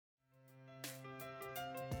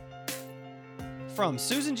From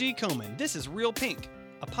Susan G. Komen, this is Real Pink,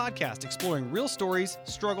 a podcast exploring real stories,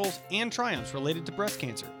 struggles, and triumphs related to breast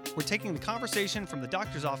cancer. We're taking the conversation from the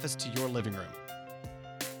doctor's office to your living room.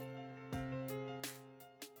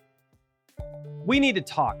 We need to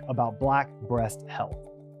talk about Black breast health.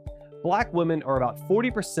 Black women are about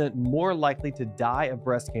 40% more likely to die of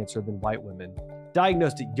breast cancer than white women,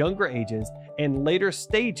 diagnosed at younger ages and later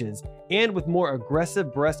stages, and with more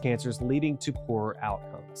aggressive breast cancers leading to poorer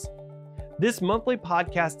outcomes. This monthly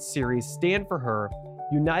podcast series, Stand for Her,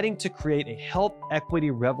 uniting to create a health equity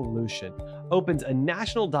revolution, opens a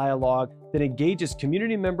national dialogue that engages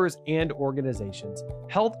community members and organizations,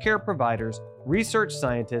 healthcare providers, research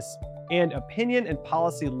scientists, and opinion and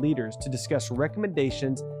policy leaders to discuss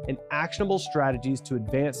recommendations and actionable strategies to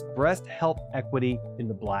advance breast health equity in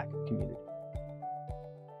the Black community.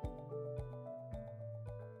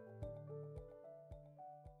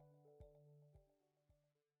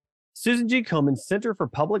 Susan G. Komen's Center for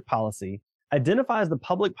Public Policy identifies the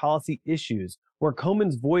public policy issues where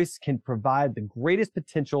Komen's voice can provide the greatest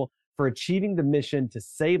potential for achieving the mission to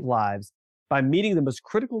save lives by meeting the most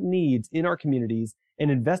critical needs in our communities and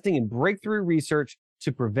investing in breakthrough research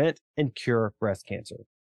to prevent and cure breast cancer.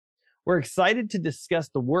 We're excited to discuss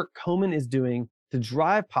the work Komen is doing to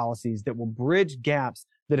drive policies that will bridge gaps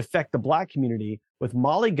that affect the Black community with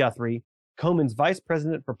Molly Guthrie, Komen's Vice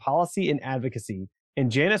President for Policy and Advocacy, and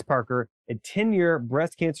Janice Parker, a 10-year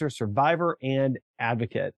breast cancer survivor and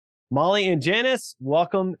advocate. Molly and Janice,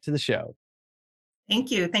 welcome to the show. Thank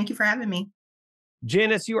you. Thank you for having me.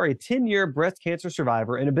 Janice, you are a 10-year breast cancer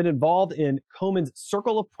survivor and have been involved in Komen's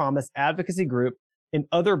Circle of Promise advocacy group and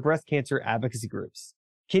other breast cancer advocacy groups.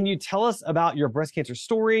 Can you tell us about your breast cancer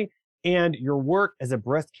story and your work as a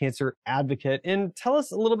breast cancer advocate? And tell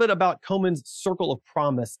us a little bit about Komen's Circle of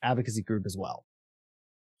Promise advocacy group as well.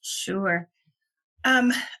 Sure.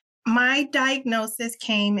 My diagnosis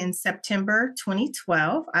came in September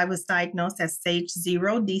 2012. I was diagnosed as stage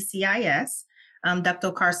 0 DCIS,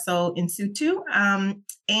 ductal carcinoma in situ.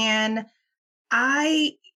 And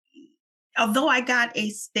although I got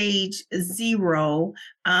a stage 0,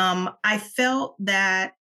 I felt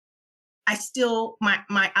that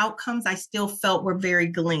my outcomes I still felt were very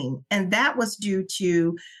gleam. And that was due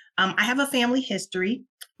to, I have a family history.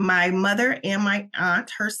 My mother and my aunt,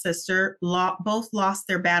 her sister, both lost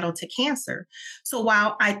their battle to cancer. So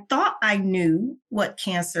while I thought I knew what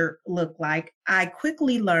cancer looked like, I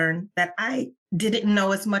quickly learned that I didn't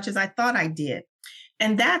know as much as I thought I did.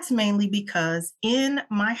 And that's mainly because in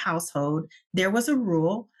my household, there was a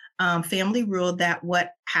rule, family rule, that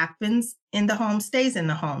what happens in the home stays in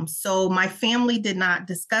the home. So my family did not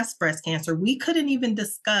discuss breast cancer. We couldn't even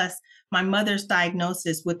discuss my mother's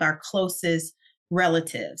diagnosis with our closest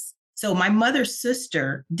relatives. So my mother's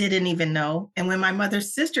sister didn't even know. And when my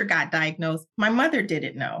mother's sister got diagnosed, my mother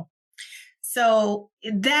didn't know. So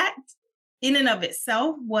that in and of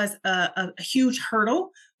itself was a huge hurdle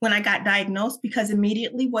when I got diagnosed, because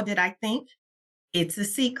immediately, what did I think? It's a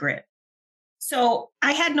secret. So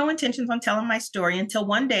I had no intentions on telling my story until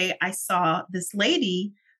one day I saw this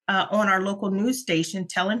lady on our local news station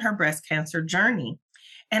telling her breast cancer journey.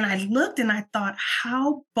 And I looked and I thought,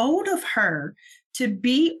 how bold of her to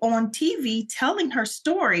be on TV telling her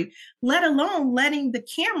story, let alone letting the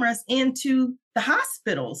cameras into the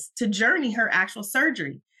hospitals to journey her actual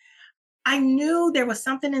surgery. I knew there was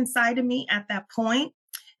something inside of me at that point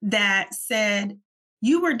that said,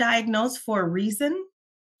 you were diagnosed for a reason.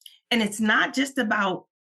 And it's not just about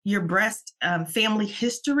your breast family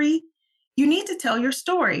history. You need to tell your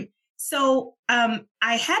story. So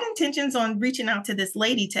I had intentions on reaching out to this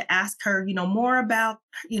lady to ask her, more about,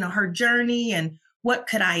 her journey and what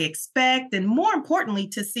could I expect? And more importantly,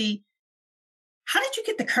 to see, how did you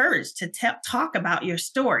get the courage to talk about your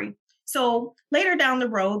story? So later down the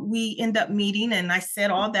road, we end up meeting and I said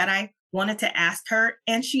all that I wanted to ask her,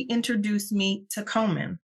 and she introduced me to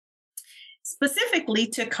Komen, specifically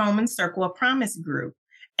to Komen's Circle of Promise group.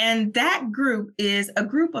 And that group is a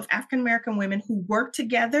group of African-American women who work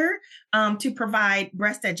together to provide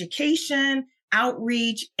breast education,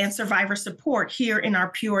 outreach, and survivor support here in our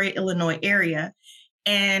Peoria, Illinois area.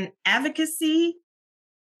 And advocacy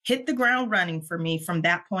hit the ground running for me from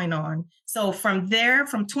that point on. So from there,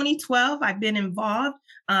 from 2012, I've been involved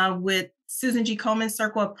with Susan G. Komen's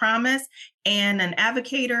Circle of Promise and an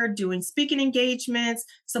advocator doing speaking engagements,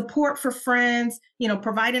 support for friends,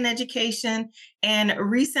 providing education, and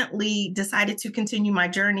recently decided to continue my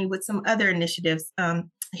journey with some other initiatives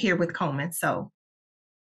here with Komen. So,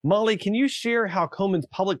 Molly, can you share how Komen's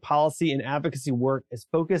public policy and advocacy work is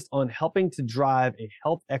focused on helping to drive a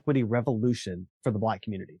health equity revolution for the Black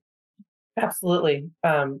community? Absolutely.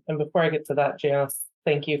 And before I get to that, Janice,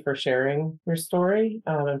 thank you for sharing your story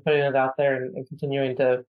and putting it out there and continuing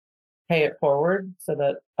to pay it forward so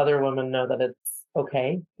that other women know that it's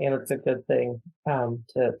okay and it's a good thing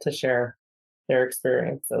to share their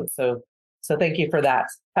experiences. So thank you for that.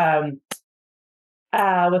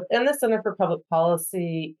 Within the Center for Public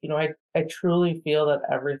Policy, I truly feel that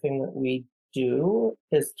everything that we do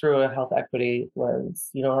is through a health equity lens.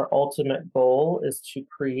 Our ultimate goal is to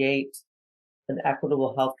create an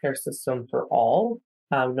equitable healthcare system for all,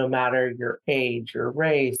 no matter your age, your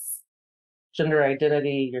race, gender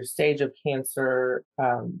identity, your stage of cancer,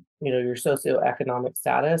 your socioeconomic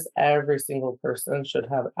status. Every single person should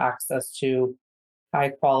have access to high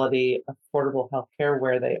quality, affordable healthcare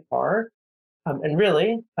where they are. And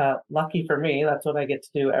really, lucky for me, that's what I get to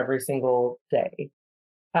do every single day.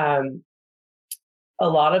 A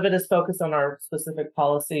lot of it is focused on our specific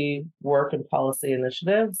policy work and policy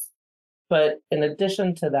initiatives. But in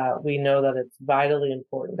addition to that, we know that it's vitally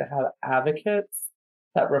important to have advocates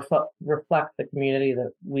that reflect the community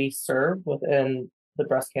that we serve within the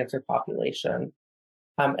breast cancer population.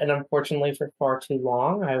 And unfortunately, for far too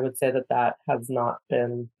long, I would say that has not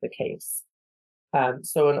been the case.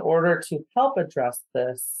 So in order to help address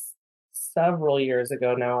this, several years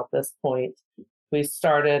ago now at this point, we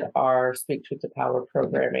started our Speak Truth to Power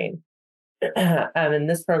programming. And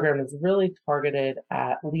this program is really targeted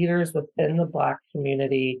at leaders within the Black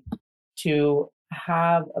community to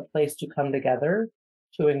have a place to come together,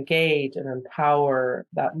 to engage and empower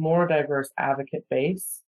that more diverse advocate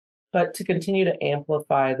base, but to continue to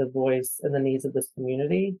amplify the voice and the needs of this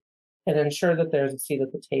community and ensure that there's a seat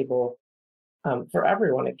at the table for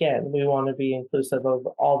everyone. Again, we want to be inclusive of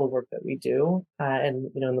all the work that we do. And,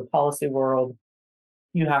 in the policy world,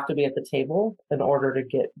 you have to be at the table in order to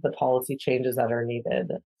get the policy changes that are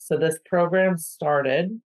needed. So this program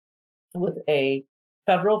started with a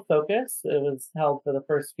federal focus. It was held for the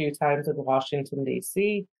first few times in Washington,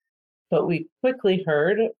 D.C., but we quickly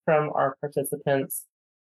heard from our participants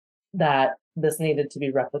that this needed to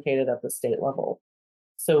be replicated at the state level.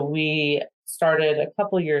 So we started a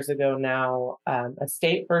couple years ago now, a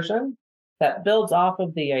state version that builds off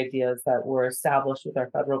of the ideas that were established with our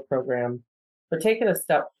federal program, but take it a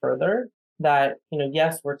step further that,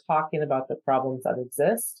 yes, we're talking about the problems that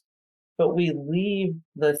exist, but we leave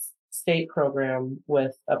this state program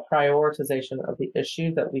with a prioritization of the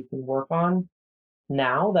issues that we can work on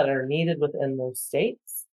now that are needed within those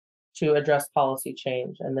states to address policy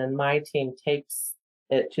change. And then my team takes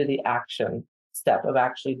it to the action step of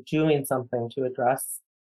actually doing something to address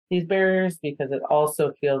these barriers, because it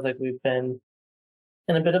also feels like we've been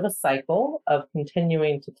in a bit of a cycle of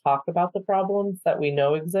continuing to talk about the problems that we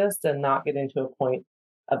know exist and not getting to a point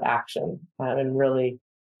of action. And really,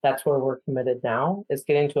 that's where we're committed now, is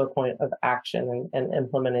getting to a point of action and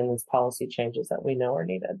implementing these policy changes that we know are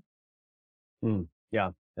needed.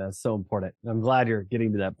 Yeah, that's so important. I'm glad you're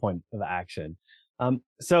getting to that point of action.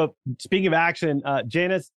 So speaking of action,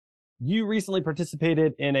 Janice, you recently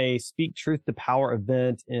participated in a Speak Truth to Power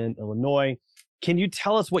event in Illinois. Can you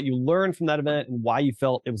tell us what you learned from that event and why you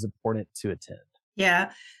felt it was important to attend? Yeah.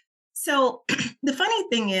 So the funny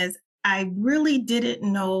thing is, I really didn't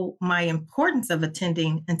know my importance of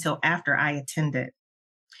attending until after I attended.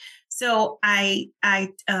 So I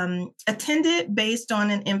attended based on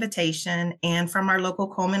an invitation and from our local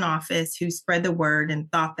Coleman office, who spread the word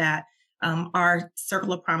and thought that our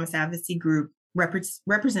Circle of Promise Advocacy group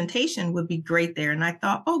representation would be great there. And I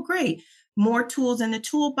thought, oh, great, more tools in the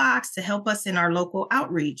toolbox to help us in our local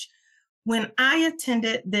outreach. When I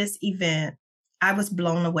attended this event, I was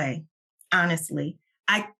blown away, honestly.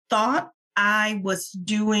 I thought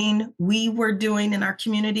we were doing in our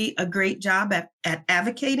community a great job at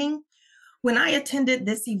advocating. When I attended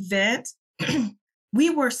this event, we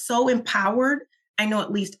were so empowered. I know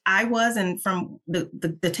at least I was, and from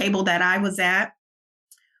the table that I was at,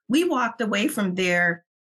 we walked away from there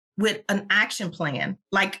with an action plan,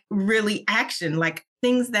 like really action, like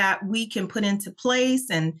things that we can put into place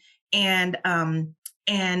and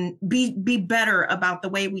be better about the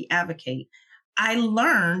way we advocate. I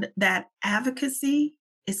learned that advocacy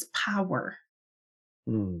is power.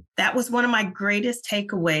 That was one of my greatest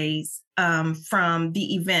takeaways from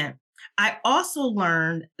the event. I also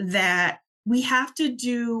learned that we have to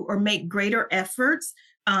do or make greater efforts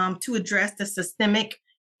to address the systemic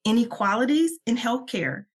inequalities in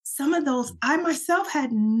healthcare. Some of those I myself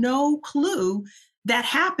had no clue that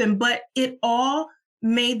happened, but it all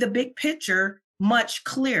made the big picture much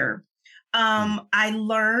clearer. I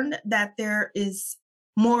learned that there is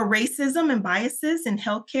more racism and biases in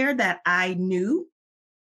healthcare that I knew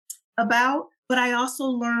about, but I also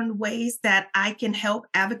learned ways that I can help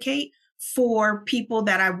advocate for people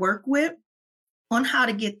that I work with on how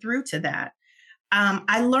to get through to that.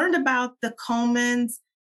 I learned about the Komen's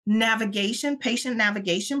patient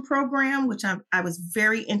navigation program, which I was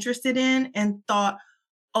very interested in and thought,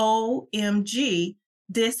 OMG,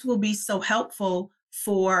 this will be so helpful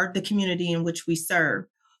for the community in which we serve.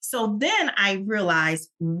 So then I realized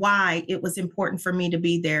why it was important for me to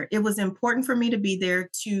be there. It was important for me to be there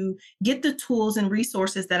to get the tools and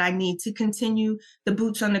resources that I need to continue the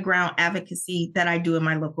boots on the ground advocacy that I do in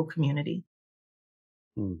my local community.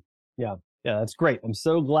 Yeah, that's great. I'm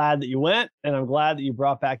so glad that you went, and I'm glad that you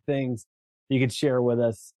brought back things you could share with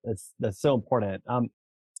us. That's so important.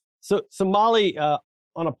 So Molly, on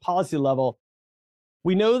a policy level,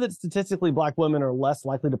 we know that statistically Black women are less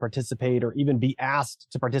likely to participate or even be asked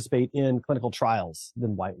to participate in clinical trials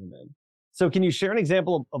than white women. So can you share an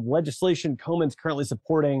example of legislation Komen's currently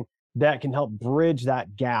supporting that can help bridge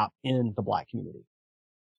that gap in the Black community?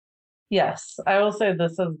 Yes, I will say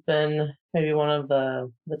this has been maybe one of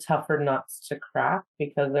the tougher nuts to crack,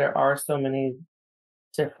 because there are so many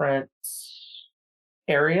different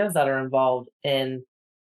areas that are involved in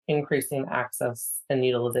increasing access and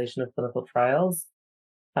utilization of clinical trials.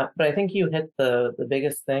 But I think you hit the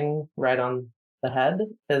biggest thing right on the head,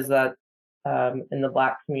 is that in the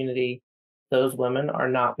Black community, those women are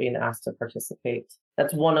not being asked to participate.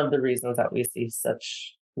 That's one of the reasons that we see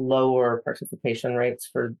such lower participation rates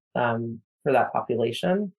for that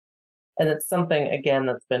population. And it's something, again,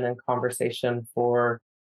 that's been in conversation for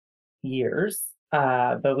years,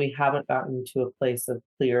 but we haven't gotten to a place of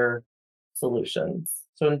clear solutions.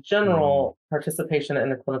 So in general, participation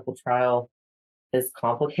in a clinical trial is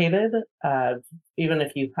complicated. Even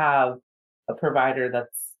if you have a provider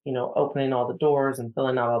that's, opening all the doors and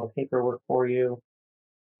filling out all the paperwork for you.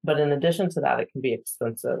 But in addition to that, it can be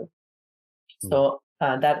expensive. So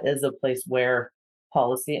that is a place where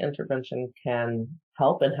policy intervention can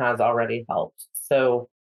help and has already helped. So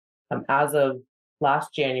as of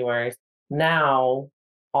last January, now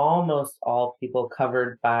almost all people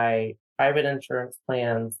covered by private insurance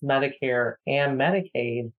plans, Medicare, and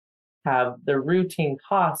Medicaid have the routine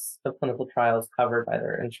costs of clinical trials covered by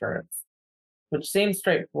their insurance, which seems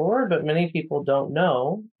straightforward, but many people don't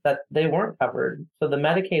know that they weren't covered. So the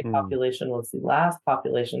Medicaid population was the last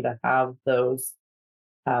population to have those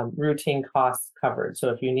routine costs covered. So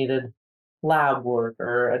if you needed lab work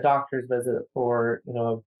or a doctor's visit for,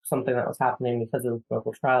 something that was happening because of the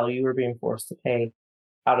clinical trial, you were being forced to pay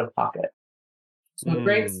out of pocket. So a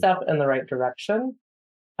great step in the right direction.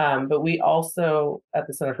 But we also, at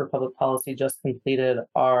the Center for Public Policy, just completed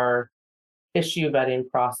our issue vetting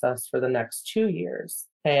process for the next 2 years.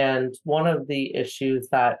 And one of the issues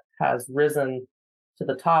that has risen to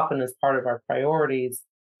the top and is part of our priorities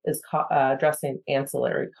is addressing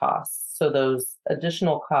ancillary costs. So those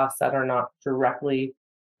additional costs that are not directly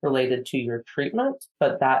related to your treatment,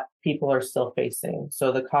 but that people are still facing.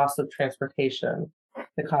 So the cost of transportation,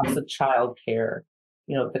 the cost of childcare,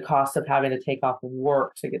 the cost of having to take off of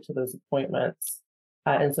work to get to those appointments.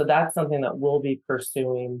 And so that's something that we'll be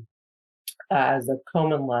pursuing as a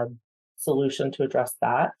Komen-led solution to address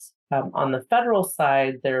that. On the federal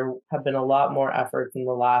side, there have been a lot more efforts in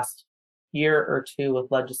the last year or two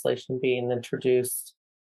with legislation being introduced,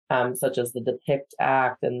 such as the DEPICT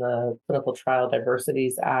Act and the Clinical Trial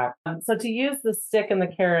Diversities Act. So to use the stick and the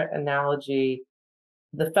carrot analogy,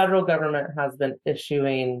 the federal government has been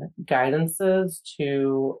issuing guidances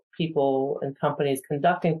to people and companies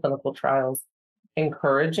conducting clinical trials,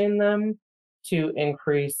 encouraging them to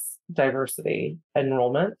increase diversity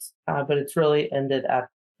enrollment, but it's really ended at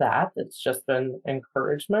that. It's just been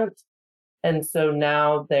encouragement. And so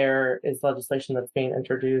now there is legislation that's being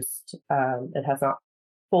introduced. It has not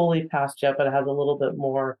fully passed yet, but it has a little bit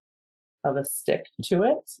more of a stick to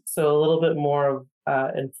it. So a little bit more of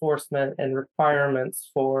enforcement and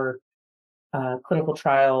requirements for clinical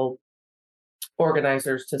trial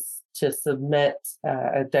organizers to submit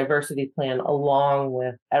a diversity plan along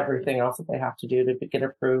with everything else that they have to do to get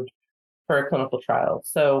approved for a clinical trial.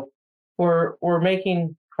 So we're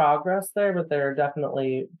making progress there, but there are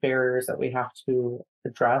definitely barriers that we have to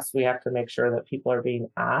address. We have to make sure that people are being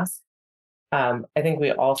asked. I think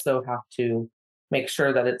we also have to make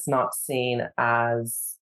sure that it's not seen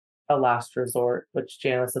as a last resort, which,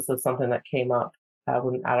 Janice, this was something that came up at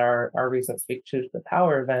our recent Speak to the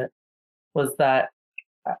Power event, was that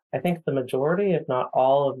I think the majority, if not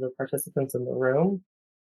all of the participants in the room,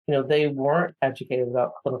 they weren't educated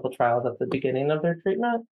about clinical trials at the beginning of their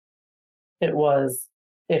treatment. It was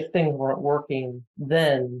if things weren't working,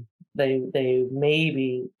 then they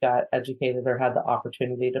maybe got educated or had the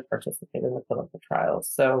opportunity to participate in the clinical trials.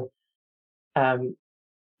 So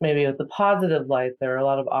maybe with the positive light, there are a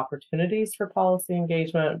lot of opportunities for policy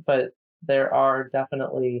engagement, but there are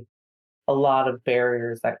definitely a lot of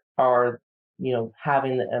barriers that are,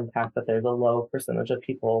 having the impact that there's a low percentage of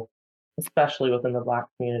people, especially within the Black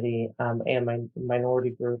community, and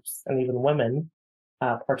minority groups and even women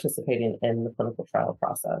participating in the clinical trial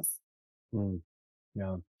process.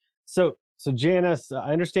 Yeah. So Janice,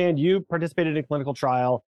 I understand you participated in a clinical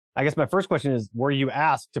trial. I guess my first question is, were you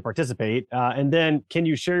asked to participate? And then can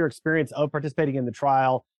you share your experience of participating in the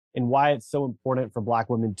trial and why it's so important for Black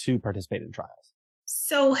women to participate in trials?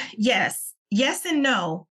 So yes and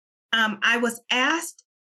no. I was asked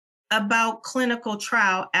about clinical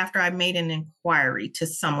trial after I made an inquiry to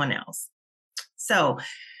someone else. So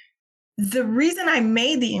the reason I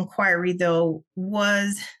made the inquiry, though,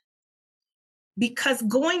 was because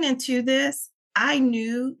going into this, I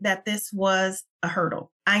knew that this was a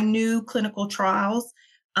hurdle. I knew clinical trials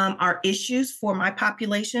are issues for my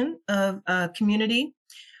population of community.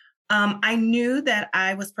 I knew that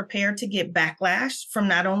I was prepared to get backlash from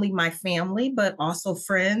not only my family, but also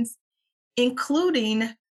friends, including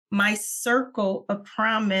my circle of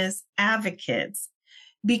promise advocates.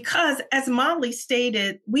 Because as Molly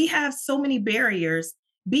stated, we have so many barriers.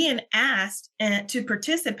 Being asked to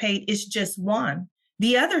participate is just one.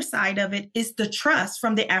 The other side of it is the trust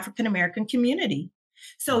from the African American community.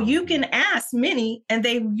 So you can ask many and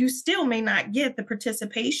you still may not get the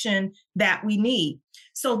participation that we need.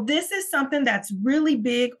 So this is something that's really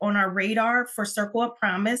big on our radar for Circle of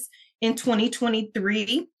Promise in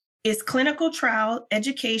 2023 is clinical trial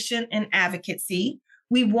education and advocacy.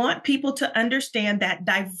 We want people to understand that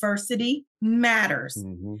diversity matters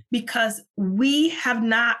because we have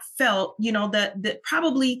not felt, that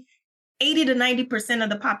probably 80 to 90%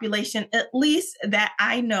 of the population, at least that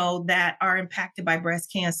I know that are impacted by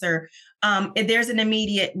breast cancer, there's an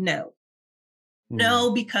immediate no.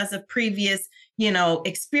 No, because of previous,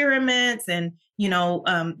 experiments and,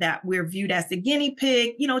 that we're viewed as the guinea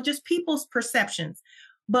pig, just people's perceptions.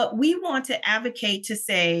 But we want to advocate to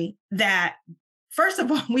say that, first of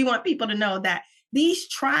all, we want people to know that these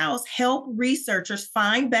trials help researchers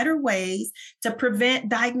find better ways to prevent,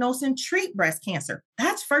 diagnose, and treat breast cancer.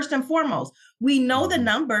 That's first and foremost. We know the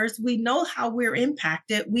numbers. We know how we're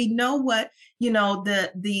impacted. We know what,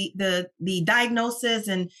 the diagnosis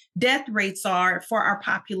and death rates are for our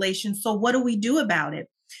population. So what do we do about it?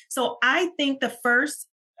 So I think the first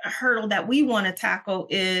hurdle that we want to tackle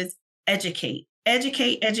is educate,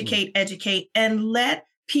 and let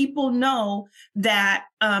people know that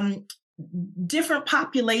different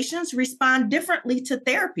populations respond differently to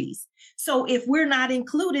therapies. So if we're not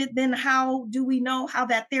included, then how do we know how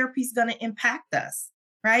that therapy is going to impact us,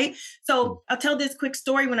 right? So I'll tell this quick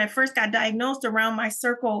story. When I first got diagnosed, around my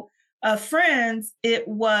circle of friends, it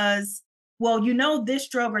was, well, this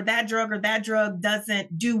drug or that drug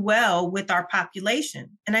doesn't do well with our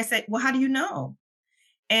population. And I said, well, how do you know?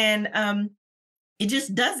 And it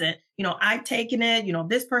just doesn't. I've taken it,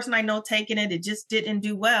 this person I know taken it, it just didn't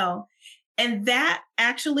do well. And that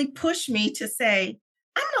actually pushed me to say,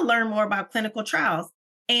 I'm going to learn more about clinical trials.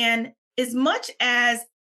 And as much as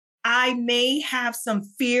I may have some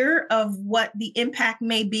fear of what the impact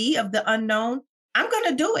may be of the unknown, I'm going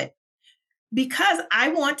to do it because I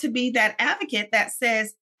want to be that advocate that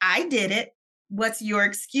says, I did it. What's your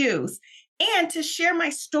excuse? And to share my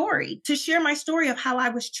story of how I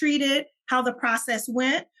was treated, how the process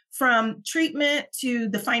went, from treatment to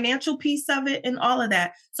the financial piece of it and all of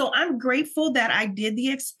that. So I'm grateful that I did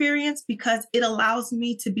the experience because it allows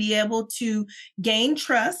me to be able to gain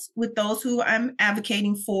trust with those who I'm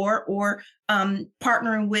advocating for or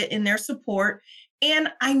partnering with in their support.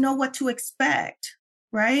 And I know what to expect,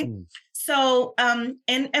 right? So, and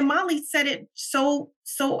Molly said it so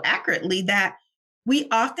accurately that we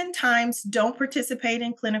oftentimes don't participate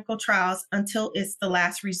in clinical trials until it's the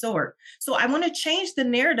last resort. So I want to change the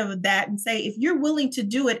narrative of that and say, if you're willing to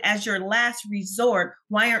do it as your last resort,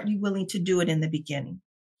 why aren't you willing to do it in the beginning?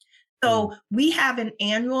 So we have an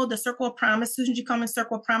annual, the Circle of Promise, Susan G. Komen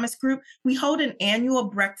Circle of Promise group, we hold an annual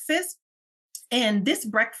breakfast. And this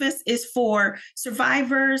breakfast is for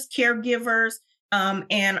survivors, caregivers,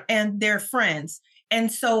 and their friends. And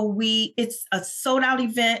so it's a sold out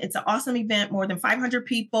event. It's an awesome event. More than 500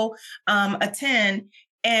 people attend.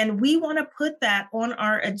 And we want to put that on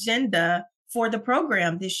our agenda for the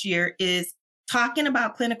program this year is talking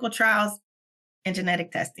about clinical trials and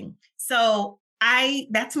genetic testing. So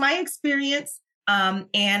that's my experience.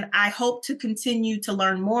 And I hope to continue to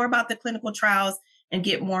learn more about the clinical trials and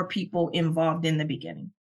get more people involved in the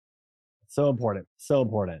beginning. So important. So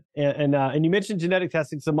important. And you mentioned genetic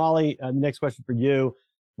testing. So Molly, next question for you.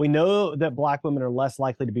 We know that Black women are less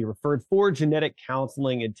likely to be referred for genetic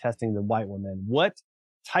counseling and testing than white women. What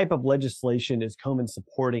type of legislation is Komen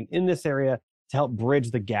supporting in this area to help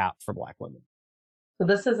bridge the gap for Black women? So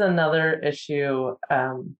this is another issue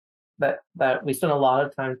that we spent a lot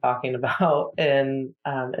of time talking about in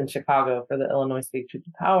Chicago for the Illinois Speak Truth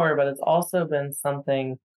to Power, but it's also been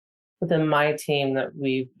something within my team that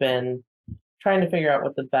we've been trying to figure out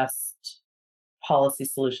what the best policy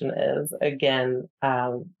solution is. Again,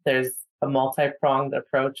 there's a multi-pronged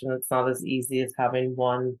approach, and it's not as easy as having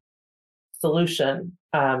one solution.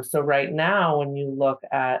 So right now, when you look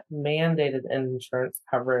at mandated insurance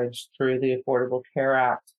coverage through the Affordable Care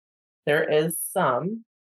Act, there is some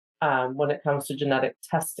when it comes to genetic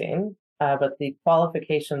testing, but the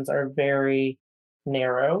qualifications are very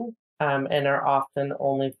narrow and are often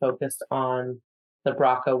only focused on the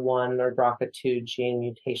BRCA1 or BRCA2 gene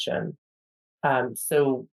mutation.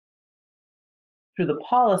 So through the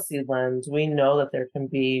policy lens, we know that there can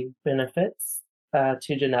be benefits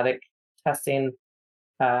to genetic testing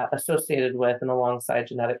associated with and alongside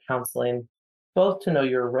genetic counseling, both to know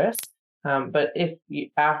your risk, but if you,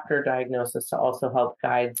 after diagnosis, to also help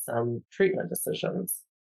guide some treatment decisions.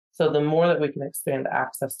 So the more that we can expand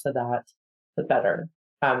access to that, the better.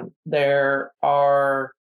 There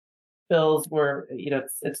are bills where,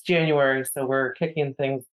 it's January, so we're kicking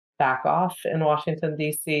things back off in Washington,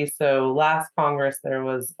 D.C. So last Congress, there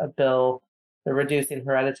was a bill, the Reducing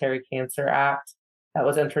Hereditary Cancer Act, that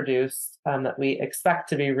was introduced, that we expect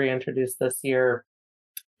to be reintroduced this year,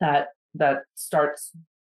 that starts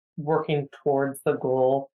working towards the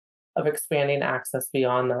goal of expanding access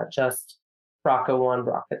beyond not just BRCA1,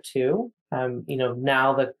 BRCA2.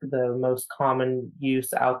 Now the most common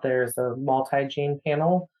use out there is a multi-gene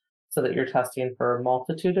panel, so that you're testing for a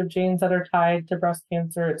multitude of genes that are tied to breast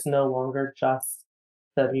cancer. It's no longer just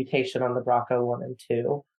the mutation on the BRCA1 and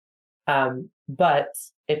 2. But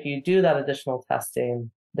if you do that additional testing,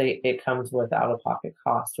 it comes with out-of-pocket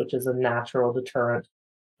cost, which is a natural deterrent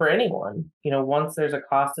for anyone. Once there's a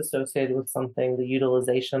cost associated with something, the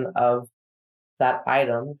utilization of that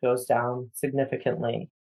item goes down significantly.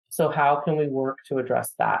 So how can we work to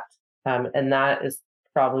address that? And that is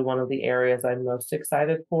probably one of the areas I'm most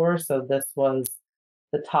excited for. So this was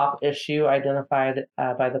the top issue identified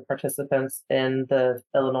by the participants in the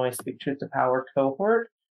Illinois Speak Truth to Power cohort.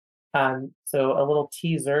 So a little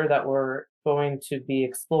teaser that we're going to be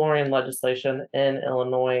exploring legislation in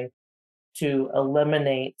Illinois to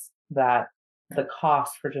eliminate the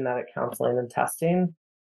cost for genetic counseling and testing,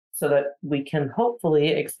 so that we can hopefully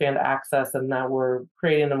expand access and that we're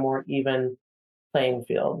creating a more even playing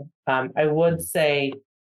field. I would say,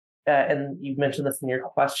 and you mentioned this in your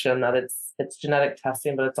question, that it's genetic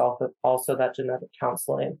testing, but it's also that genetic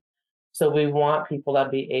counseling. So we want people to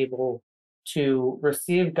be able to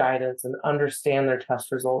receive guidance and understand their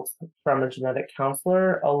test results from a genetic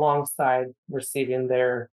counselor alongside receiving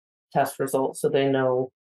their test results, so they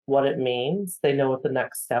know what it means, they know what the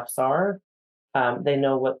next steps are, they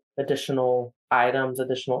know what additional items,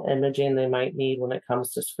 additional imaging they might need when it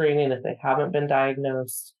comes to screening if they haven't been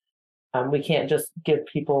diagnosed. We can't just give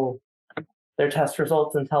people their test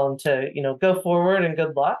results and tell them to, go forward and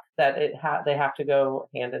good luck, that they have to go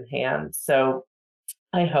hand in hand. So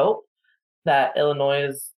I hope that Illinois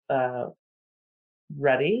is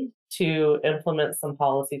ready to implement some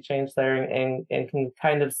policy change there and can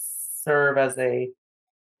kind of serve as a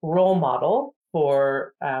role model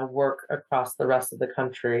for work across the rest of the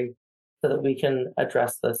country, so that we can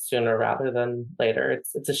address this sooner rather than later.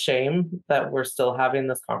 It's a shame that we're still having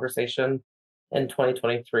this conversation in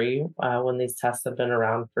 2023 when these tests have been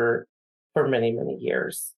around for many, many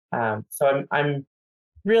years. So I'm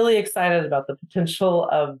really excited about the potential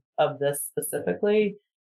of this specifically,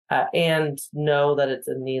 and know that it's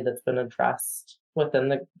a need that's been addressed within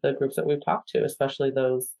the groups that we've talked to, especially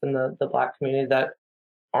those in the Black community that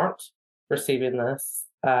aren't receiving this,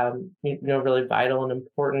 really vital and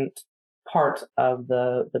important part of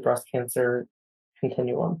the breast cancer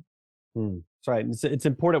continuum. That's right. It's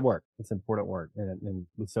important work. It's important work. And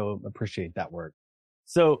we so appreciate that work.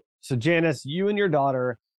 So Janice, you and your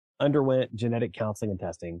daughter underwent genetic counseling and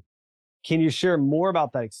testing. Can you share more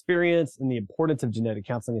about that experience and the importance of genetic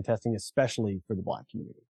counseling and testing, especially for the Black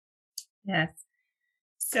community? Yes.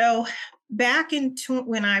 So back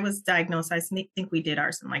when I was diagnosed, I think we did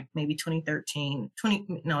ours in maybe 2013,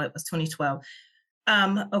 it was 2012.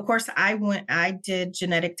 Of course, I did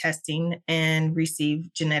genetic testing and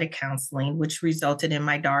received genetic counseling, which resulted in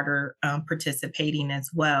my daughter participating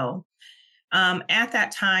as well. At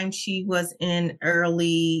that time, she was in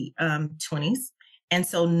early 20s. And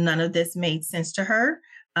so none of this made sense to her.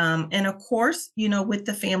 And of course, with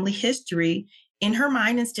the family history in her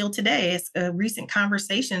mind, and still today, it's a recent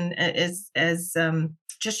conversation as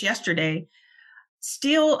just yesterday,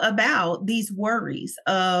 still about these worries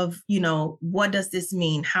of, what does this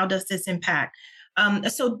mean? How does this impact?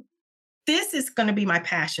 So this is going to be my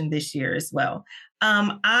passion this year as well.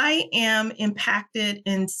 I am impacted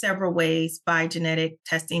in several ways by genetic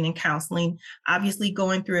testing and counseling, obviously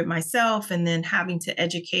going through it myself and then having to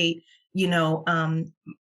educate,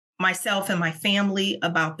 myself and my family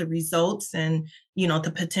about the results and,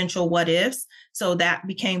 the potential what ifs. So that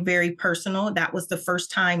became very personal. That was the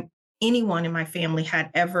first time anyone in my family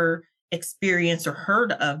had ever experienced or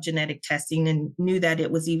heard of genetic testing and knew that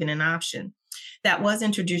it was even an option. That was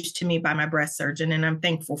introduced to me by my breast surgeon, and I'm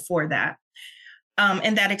thankful for that.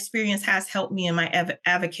 And that experience has helped me in my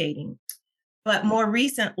advocating. But more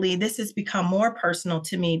recently, this has become more personal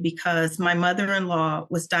to me because my mother-in-law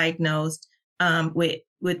was diagnosed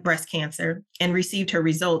with breast cancer and received her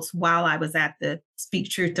results while I was at the Speak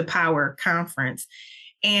Truth to Power conference.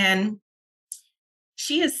 And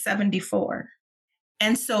she is 74.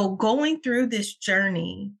 And so going through this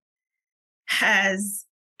journey has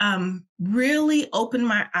really opened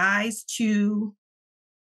my eyes to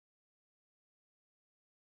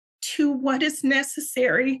what is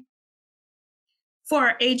necessary for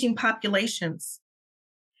our aging populations.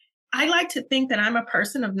 I like to think that I'm a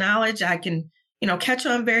person of knowledge. I can, catch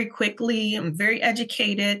on very quickly. I'm very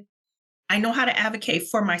educated. I know how to advocate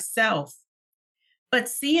for myself. But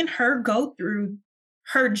seeing her go through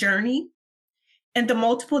her journey and the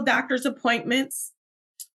multiple doctor's appointments,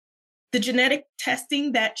 the genetic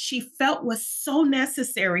testing that she felt was so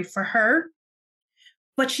necessary for her,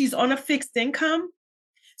 but she's on a fixed income.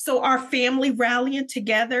 So our family rallying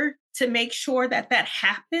together to make sure that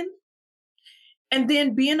happened. And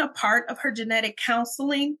then being a part of her genetic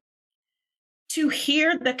counseling, to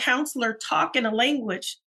hear the counselor talk in a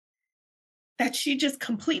language that she just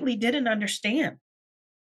completely didn't understand.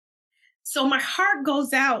 So my heart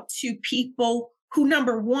goes out to people who,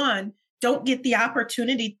 number one, don't get the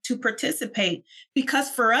opportunity to participate, because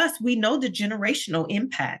for us, we know the generational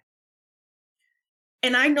impact.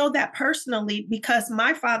 And I know that personally because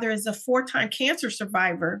my father is a 4-time cancer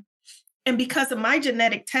survivor. And because of my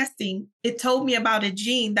genetic testing, it told me about a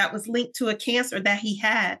gene that was linked to a cancer that he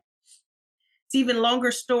had. It's even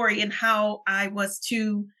longer story in how I was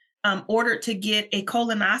ordered to get a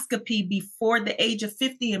colonoscopy before the age of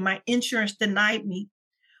 50 and my insurance denied me.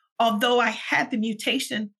 Although I had the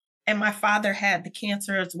mutation and my father had the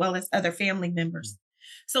cancer as well as other family members.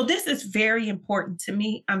 So this is very important to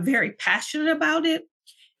me. I'm very passionate about it.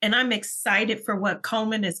 And I'm excited for what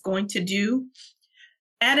Komen is going to do.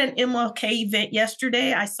 At an MLK event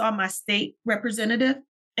yesterday, I saw my state representative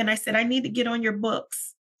and I said, I need to get on your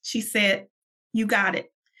books. She said, you got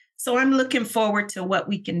it. So I'm looking forward to what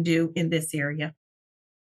we can do in this area.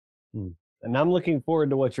 And I'm looking forward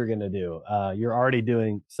to what you're going to do. You're already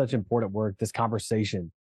doing such important work. This conversation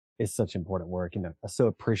is such important work. And I so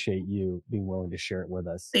appreciate you being willing to share it with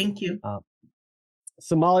us. Thank you.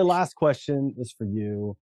 So Molly, last question is for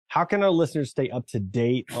you. How can our listeners stay up to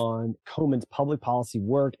date on Komen's public policy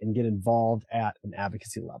work and get involved at an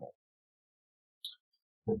advocacy level?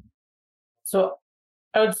 So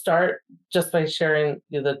I would start just by sharing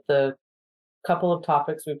that the couple of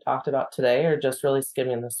topics we've talked about today are just really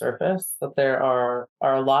skimming the surface, but there are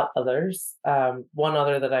a lot others. One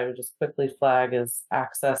other that I would just quickly flag is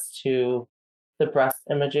access to the breast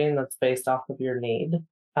imaging that's based off of your need.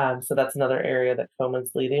 So that's another area that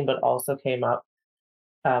Komen's leading, but also came up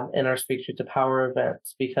in our Speak Truth to Power event,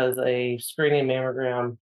 because a screening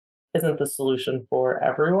mammogram isn't the solution for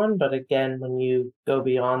everyone. But again, when you go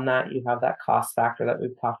beyond that, you have that cost factor that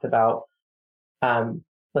we've talked about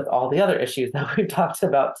with all the other issues that we've talked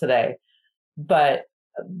about today. But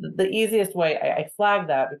the easiest way, I flag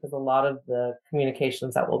that because a lot of the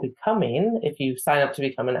communications that will be coming, if you sign up to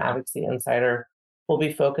become an Advocacy Insider, will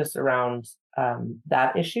be focused around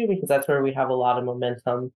that issue, because that's where we have a lot of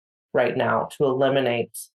momentum right now to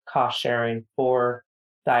eliminate cost sharing for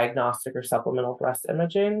diagnostic or supplemental breast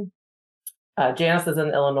imaging. Janice is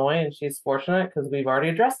in Illinois, and she's fortunate because we've already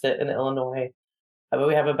addressed it in Illinois. But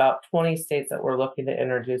we have about 20 states that we're looking to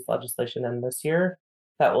introduce legislation in this year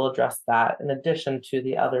that will address that, in addition to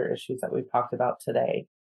the other issues that we've talked about today.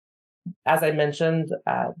 As I mentioned,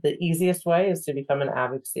 the easiest way is to become an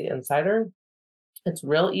Advocacy Insider. It's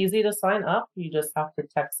real easy to sign up. You just have to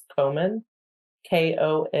text Komen,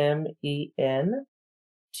 Komen,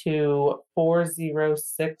 to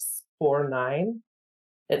 40649.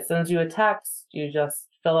 It sends you a text. You just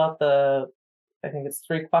fill out I think it's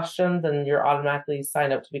 3 questions, and you're automatically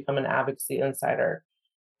signed up to become an Advocacy Insider.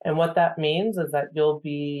 And what that means is that you'll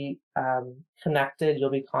be connected, you'll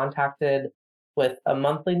be contacted with a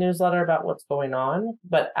monthly newsletter about what's going on.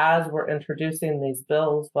 But as we're introducing these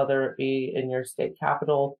bills, whether it be in your state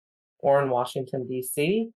capital or in Washington,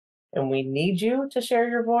 D.C., and we need you to share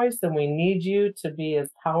your voice, and we need you to be as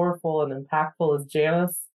powerful and impactful as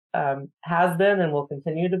Janice has been and will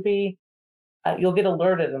continue to be, you'll get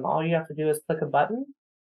alerted, and all you have to do is click a button,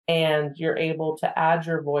 and you're able to add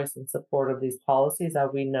your voice in support of these policies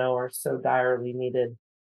that we know are so direly needed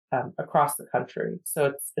across the country.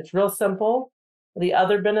 So it's real simple. The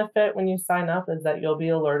other benefit when you sign up is that you'll be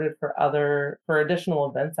alerted for additional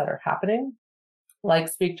events that are happening, like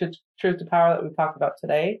Speak Truth to Power that we talked about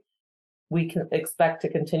today. We can expect to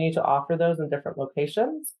continue to offer those in different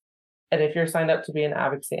locations. And if you're signed up to be an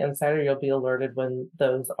Advocacy Insider, you'll be alerted when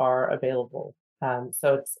those are available.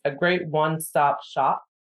 So it's a great one-stop shop.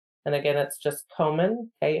 And again, it's just Komen,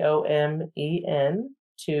 Komen,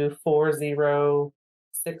 to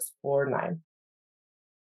 40649.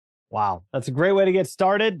 Wow, that's a great way to get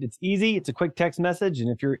started. It's easy. It's a quick text message. And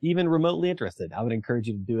if you're even remotely interested, I would encourage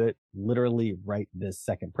you to do it literally right this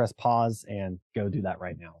second. Press pause and go do that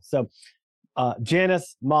right now. So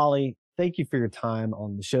Janice, Molly, thank you for your time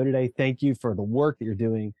on the show today. Thank you for the work that you're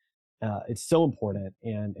doing. It's so important,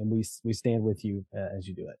 and we stand with you as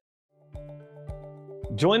you do it.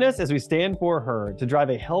 Join us as we stand for her to drive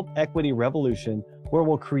a health equity revolution where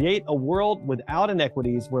we'll create a world without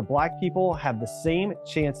inequities, where Black people have the same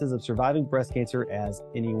chances of surviving breast cancer as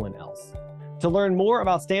anyone else. To learn more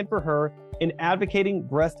about Stand for Her and advocating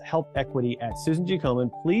breast health equity at Susan G.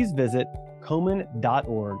 Komen, please visit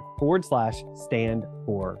komen.org/stand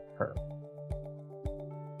for her.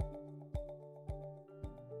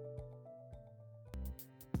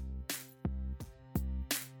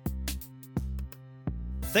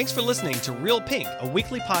 Thanks for listening to Real Pink, a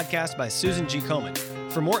weekly podcast by Susan G. Komen.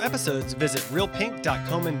 For more episodes, visit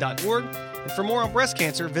realpink.komen.org, and for more on breast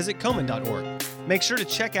cancer, visit komen.org. Make sure to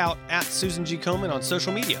check out @Susan G. Komen on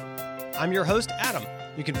social media. I'm your host, Adam.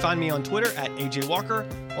 You can find me on Twitter @AJWalker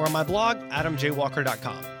or on my blog,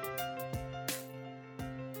 adamjwalker.com.